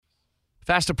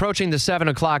Fast approaching the 7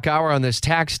 o'clock hour on this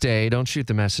tax day. Don't shoot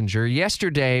the messenger.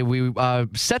 Yesterday, we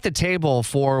set the table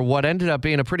for what ended up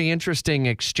being a pretty interesting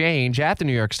exchange at the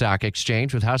New York Stock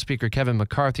Exchange with House Speaker Kevin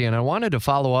McCarthy. And I wanted to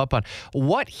follow up on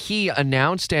what he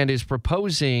announced and is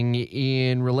proposing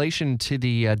in relation to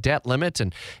the debt limit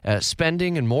and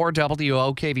spending and more.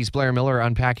 WOKV's Blair Miller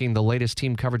unpacking the latest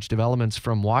team coverage developments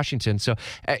from Washington. So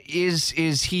is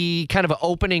he kind of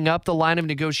opening up the line of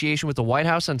negotiation with the White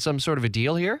House on some sort of a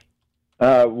deal here?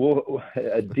 Well,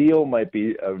 a deal might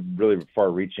be really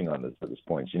far-reaching on this at this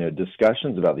point.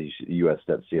 Discussions about the U.S.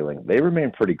 debt ceiling, they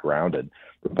remain pretty grounded.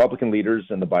 Republican leaders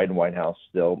in the Biden White House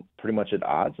still pretty much at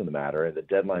odds on the matter, and the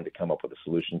deadline to come up with a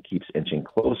solution keeps inching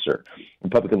closer.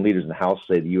 Republican leaders in the House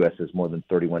say the U.S. has more than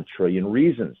 31 trillion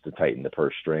reasons to tighten the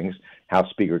purse strings. House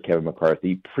Speaker Kevin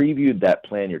McCarthy previewed that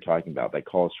plan you're talking about that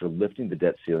calls for lifting the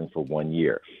debt ceiling for 1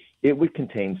 year. It would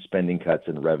contain spending cuts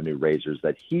and revenue raisers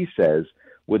that he says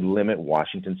would limit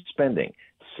Washington's spending,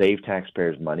 save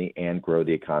taxpayers money, and grow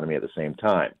the economy at the same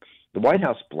time. The White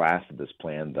House blasted this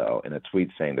plan, though, in a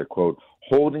tweet saying they're, quote,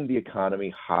 holding the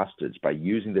economy hostage by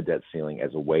using the debt ceiling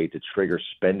as a way to trigger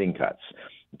spending cuts.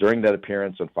 During that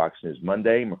appearance on Fox News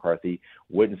Monday, McCarthy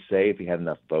wouldn't say if he had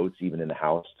enough votes, even in the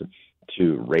House,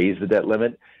 to raise the debt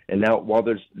limit. And now, while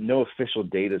there's no official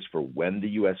data for when the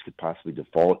U.S. could possibly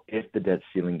default if the debt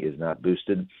ceiling is not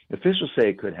boosted, officials say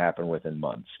it could happen within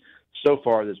months. So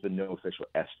far, there's been no official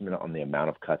estimate on the amount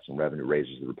of cuts and revenue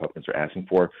raises the Republicans are asking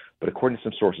for, but according to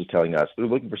some sources telling us, they're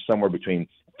looking for somewhere between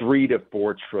 $3 to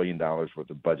 $4 trillion worth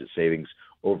of budget savings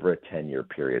over a 10-year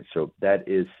period. So that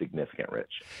is significant,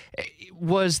 Rich.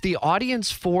 Was the audience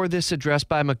for this address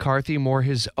by McCarthy more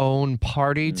his own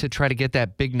party to try to get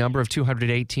that big number of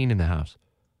 218 in the House?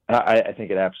 I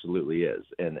think it absolutely is,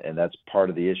 and that's part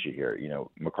of the issue here.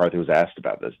 McCarthy was asked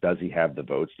about this. Does he have the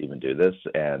votes to even do this?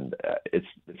 And it's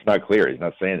not clear. He's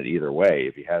not saying it either way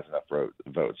if he has enough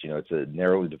votes. It's a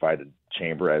narrowly divided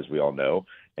chamber, as we all know,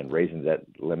 and raising that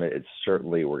limit, it's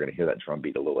certainly, we're going to hear that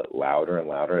drumbeat a little bit louder and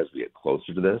louder as we get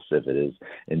closer to this, if it is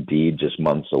indeed just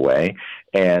months away.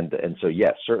 And so,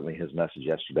 yes, certainly his message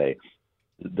yesterday,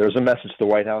 there's a message to the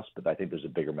White House, but I think there's a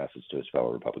bigger message to his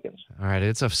fellow Republicans. All right.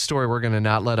 It's a story we're going to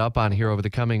not let up on here over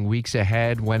the coming weeks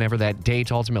ahead, whenever that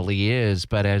date ultimately is.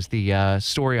 But as the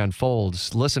story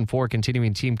unfolds, listen for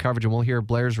continuing team coverage, and we'll hear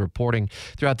Blair's reporting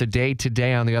throughout the day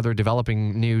today on the other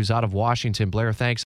developing news out of Washington. Blair, thanks.